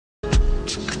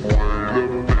Hi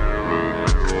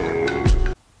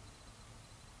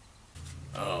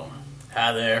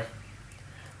there.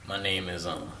 My name is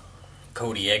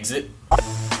Cody Exit.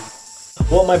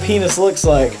 What my penis looks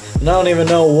like, and I don't even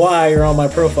know why you're on my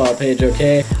profile page,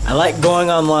 okay? I like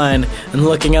going online and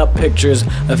looking up pictures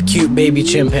of cute baby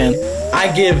chimpan.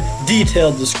 I give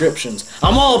detailed descriptions.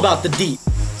 I'm all about the deep.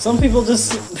 Some people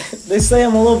just, they say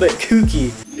I'm a little bit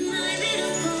kooky.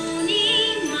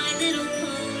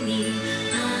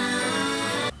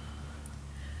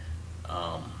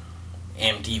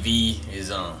 MTV is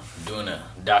doing a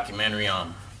documentary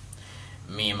on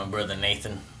me and my brother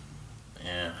Nathan.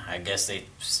 Yeah, I guess they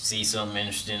see something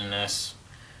interesting in us.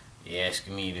 They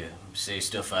asking me to say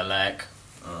stuff I like.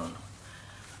 I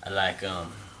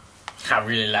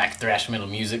really like thrash metal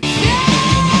music.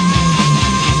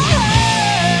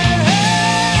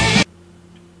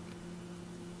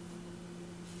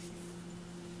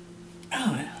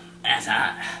 Oh, that's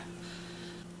hot.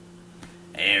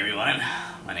 Hey everyone,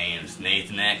 my name's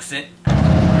Nathan Exit.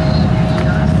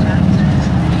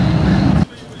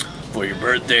 For your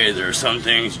birthday, there are some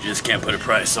things you just can't put a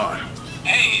price on.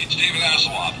 Hey, it's David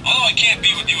Hasselhoff. Although I can't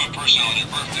be with you in person on your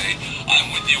birthday,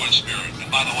 I'm with you in spirit. And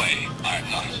by the way, I'm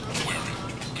not wearing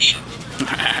a shirt.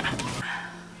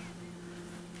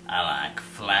 I like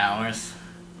flowers,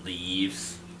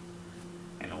 leaves,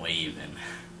 and waving.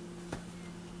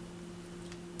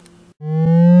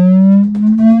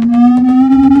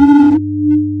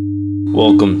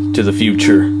 Welcome to the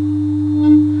future.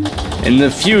 In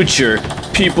the future,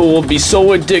 people will be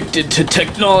so addicted to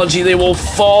technology they will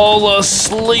fall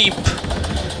asleep.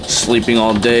 Sleeping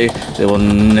all day, they will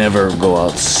never go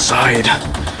outside.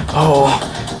 Oh,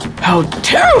 how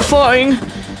terrifying!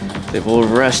 They will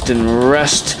rest and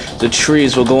rest. The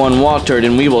trees will go unwatered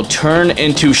and we will turn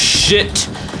into shit.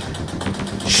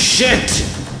 Shit!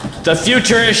 The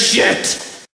future is shit!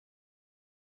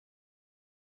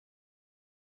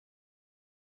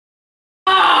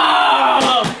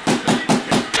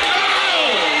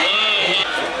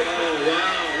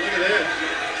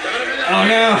 Oh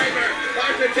no!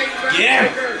 Yeah!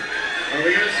 Are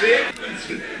we gonna see it?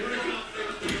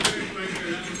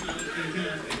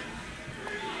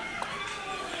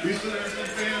 Houston, there are some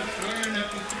fans swearing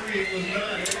that the 3 it was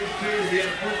not. It was 2. We had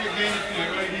a perfect game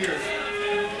tonight right here.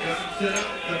 Set up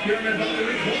the pyramid ball.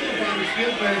 We pulled up on the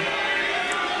skill base.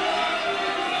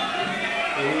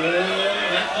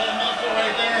 That ball muscle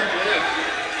right there.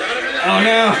 Oh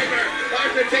no!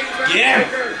 Yeah!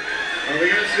 Are we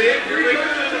gonna see it? Here we go.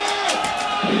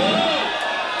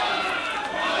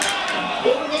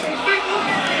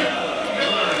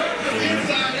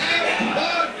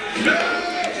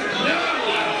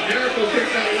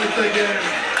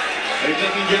 It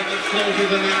doesn't get much closer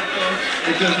than that, folks.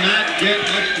 It does not get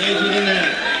much closer than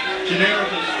that.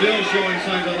 Generico still showing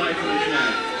signs of life in this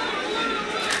match.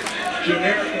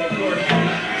 Generico, of course.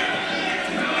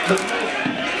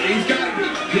 He's got to be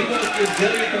the most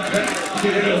resilient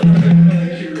competitor.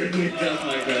 He really does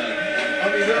like that. I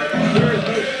mean, there is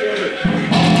no shortage.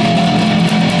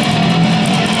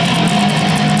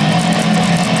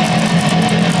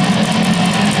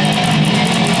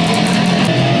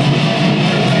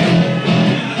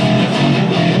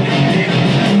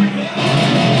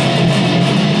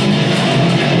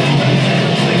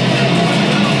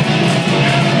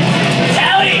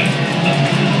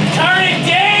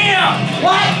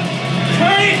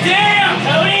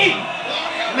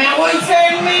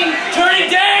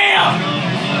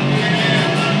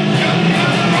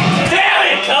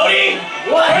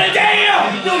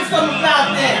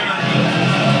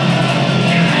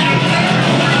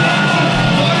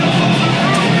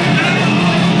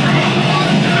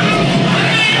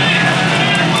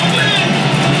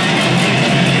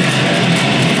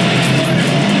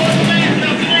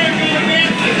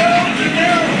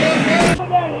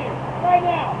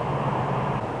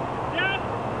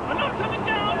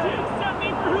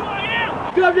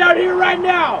 Come down here right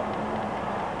now!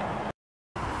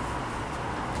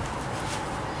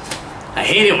 I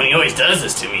hate it when he always does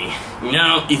this to me. You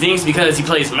know, he thinks because he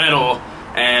plays metal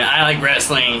and I like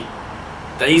wrestling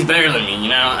that he's better than me, you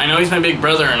know? I know he's my big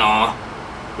brother and all.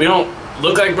 We don't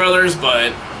look like brothers,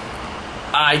 but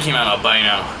I came out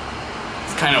albino.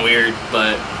 It's kind of weird,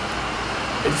 but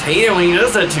I just hate it when he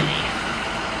does that to me.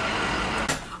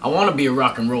 I want to be a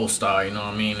rock and roll star, you know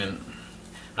what I mean? And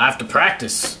I have to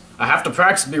practice. I have to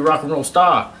practice to be a rock and roll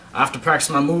star. I have to practice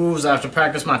my moves. I have to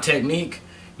practice my technique.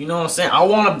 You know what I'm saying? I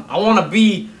wanna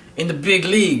be in the big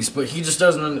leagues, but he just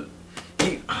doesn't.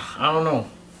 I don't know.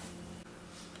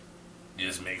 It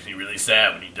just makes me really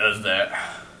sad when he does that.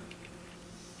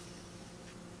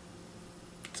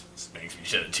 It just makes me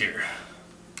shed a tear.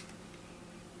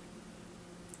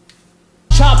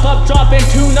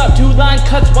 up, two-line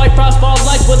cuts, white frost ball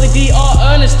like Willie D or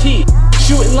Ernest T.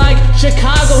 Shooting like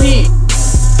Chicago Heat.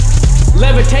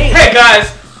 Levitate. Hey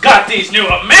guys, got these new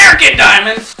American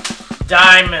diamonds.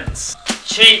 Diamonds.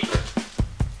 Cheap.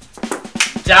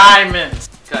 Diamonds.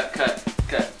 Cut.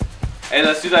 Hey,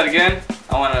 let's do that again.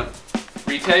 I want to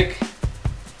retake.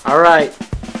 Alright.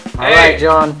 Alright,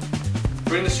 John.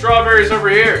 Bring the strawberries over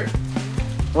here.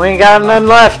 We ain't got none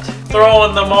left.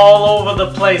 Throwing them all over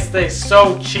the place. They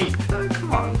so cheap.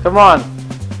 Come on. Come on.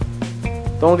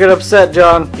 Don't get upset,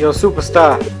 John. You're a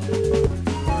superstar.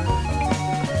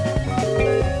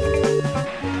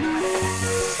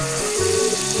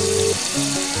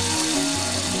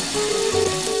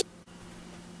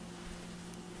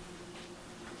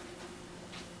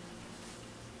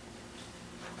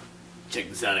 Check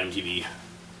this out, MTV.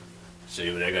 Show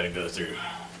you what I gotta go through.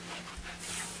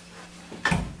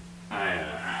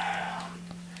 I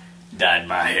dyed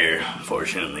my hair,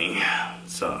 unfortunately.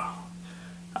 So,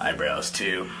 eyebrows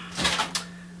too.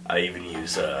 I even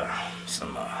use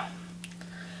some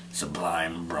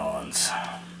Sublime Bronze.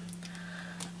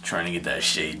 Trying to get that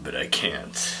shade, but I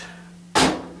can't.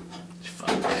 Fuck.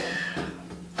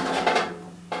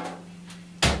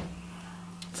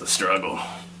 It's a struggle.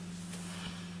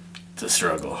 It's a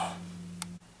struggle.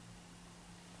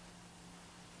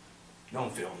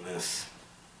 Don't film this.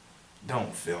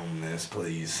 Don't film this,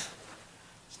 please.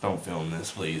 Just don't film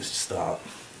this, please. Just stop.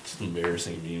 It's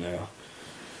embarrassing me now.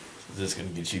 Is this gonna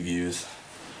get you views?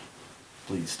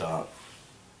 Please stop.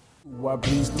 I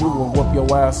breeze through and whoop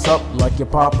your ass up like your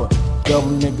papa.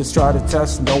 Dumb niggas try to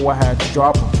test, know I had to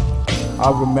drop him. I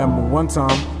remember one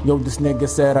time, yo, this nigga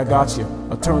said I got you.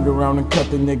 I turned around and cut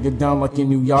the nigga down like you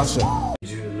knew Yasha.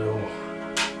 You know,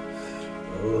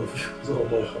 I love you with all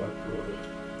my heart, brother.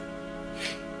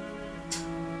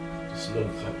 Just know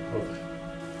that, brother.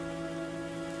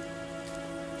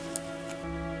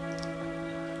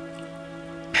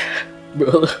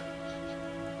 Brother,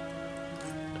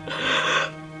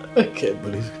 I can't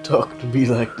believe you're talking to me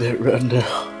like that right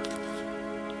now.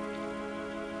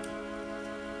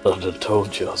 I done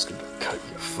told you I was gonna cut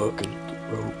your fucking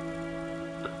throat.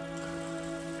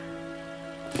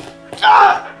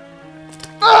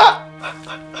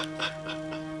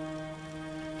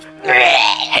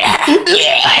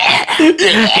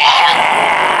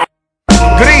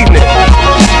 Good evening.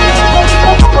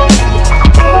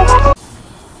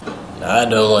 Now I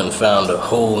done went and found a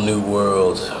whole new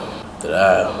world that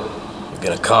I'm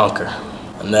gonna conquer,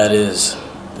 and that is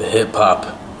the hip-hop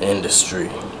industry.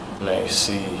 Now you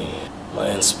see,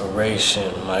 my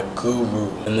inspiration, my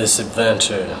guru in this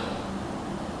adventure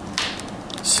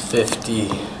is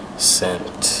 50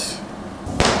 Cent.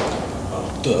 I'm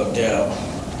thugged out,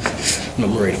 and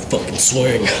I'm ready to fucking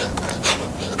swing.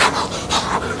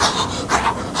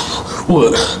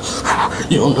 What?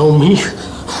 You don't know me?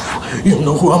 You don't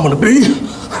know who I'm gonna be?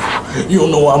 You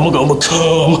don't know I'm gonna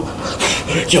become?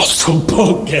 Y'all some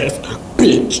punk ass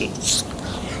bitches.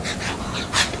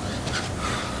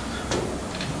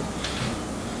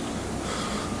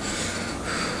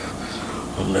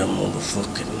 I'm that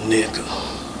motherfucking nigga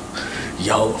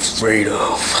y'all afraid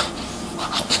of.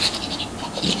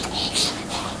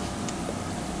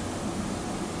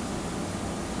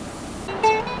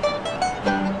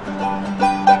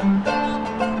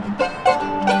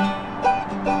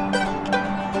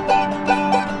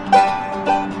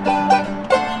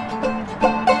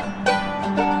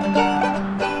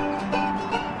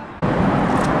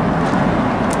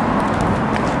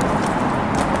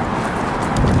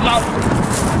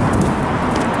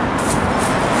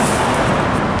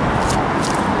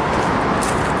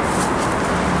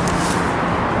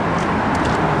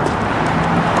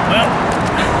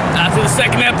 After the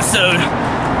second episode,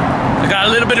 I got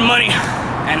a little bit of money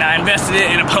and I invested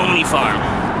it in a pony farm.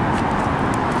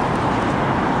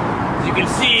 As you can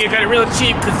see, I got it real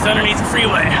cheap because it's underneath the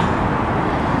freeway.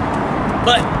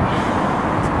 But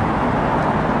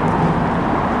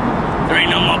there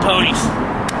ain't no more ponies.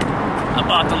 I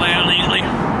bought the land legally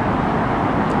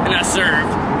and I served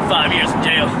 5 years in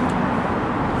jail.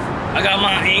 I got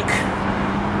my ink,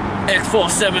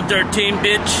 X4713,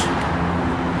 bitch.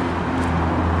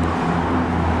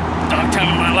 Dark time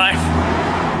of my life.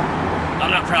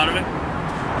 I'm not proud of it.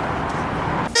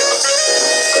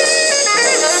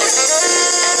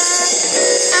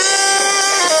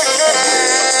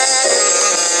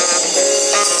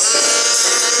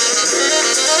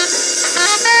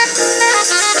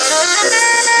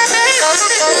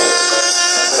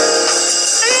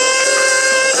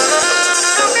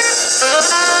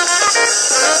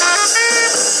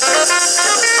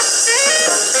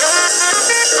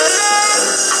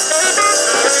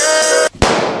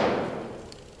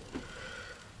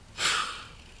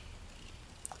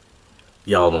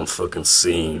 Y'all done fucking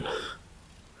seen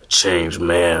a changed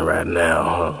man right now,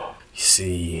 huh? You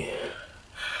see,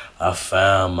 I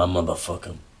found my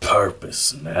motherfucking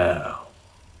purpose now.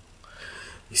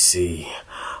 You see,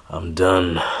 I'm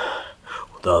done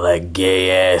with all that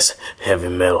gay-ass heavy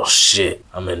metal shit.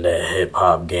 I'm in that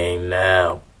hip-hop game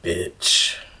now,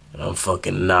 bitch. And I'm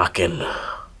fucking knocking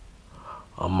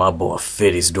on my boy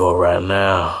 50's door right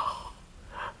now.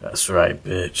 That's right,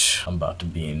 bitch. I'm about to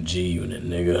be in G-Unit,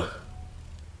 nigga.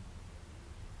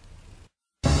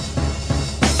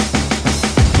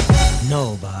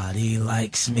 Nobody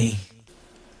likes me.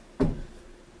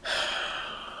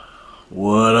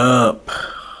 What up?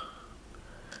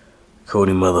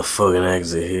 Cody motherfucking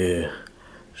Exit here,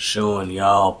 showing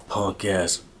y'all punk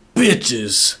ass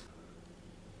bitches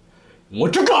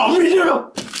what you got me,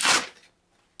 nigga.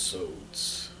 So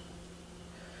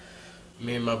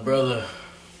me and my brother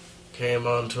came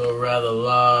onto a rather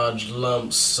large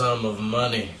lump sum of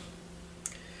money,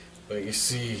 but you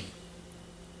see,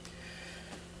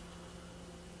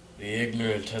 the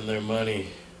ignorant and their money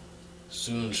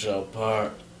soon shall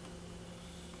part.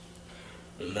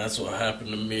 And that's what happened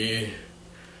to me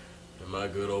and my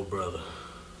good old brother.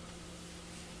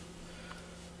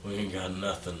 We ain't got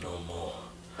nothing no more.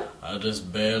 I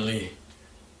just barely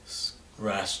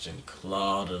scratched and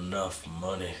clawed enough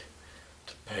money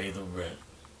to pay the rent.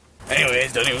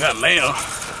 Anyways, don't even got mail.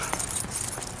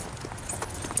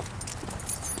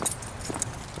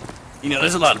 You know,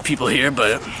 there's a lot of people here,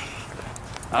 but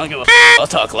I don't give a f***. I'll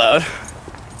talk loud.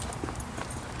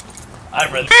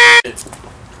 I'd rather it.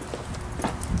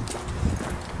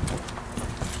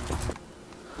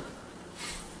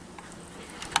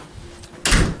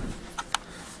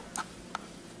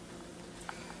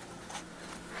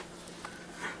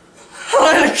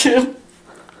 Heineken!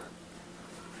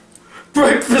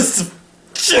 Breakfast of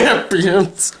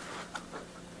champions!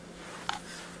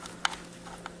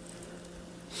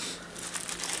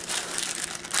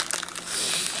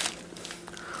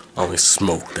 Only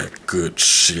smoke that good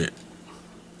shit.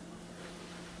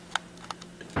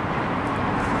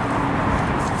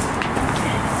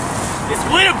 This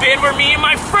would have been where me and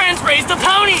my friends raised the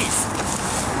ponies!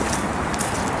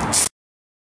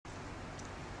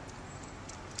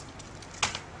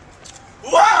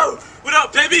 Whoa! What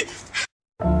up, baby?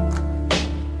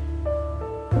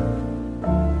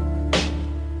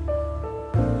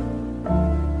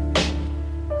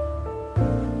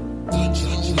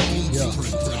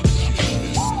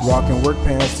 Rockin' work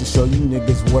pants to show you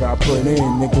niggas what I put in.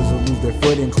 Niggas will lose their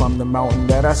foot and climb the mountain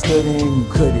that I stood in. You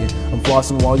couldn't. I'm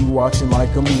flossing while you watching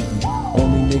like a movie.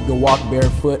 Only nigga walk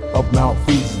barefoot up Mount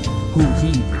Fuji. Who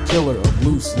he? The killer of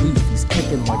loose leaf. He's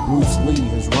kicking like Bruce Lee.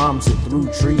 His rhymes hit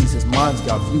through trees. His mind's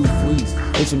got few fleas.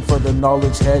 Itching for the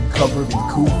knowledge head covered in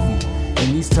kufi.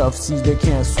 And these tough seas, they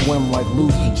can't swim like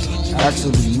Luffy.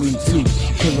 Actually, me too.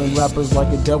 Killing rappers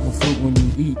like a devil fruit when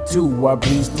you eat too. I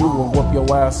breeze through and whoop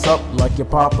your ass up like your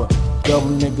papa.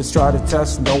 Dumb niggas try to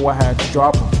test, know I had to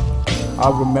drop 'em. I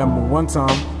remember one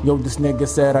time, yo, this nigga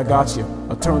said I got you.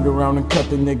 I turned around and cut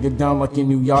the nigga down like you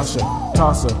knew Yasha.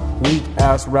 Tossa, weak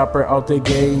ass rapper out the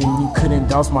game. You couldn't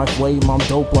douse my flame, I'm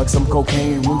dope like some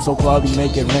cocaine. Room so cloudy,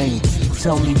 make it rain.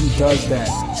 Tell me who does that.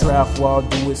 Trap while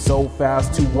do it so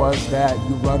fast. Who was that?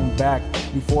 You run back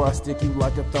before I stick you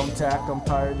like a thumbtack. I'm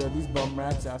tired of these bum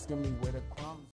rats asking me where to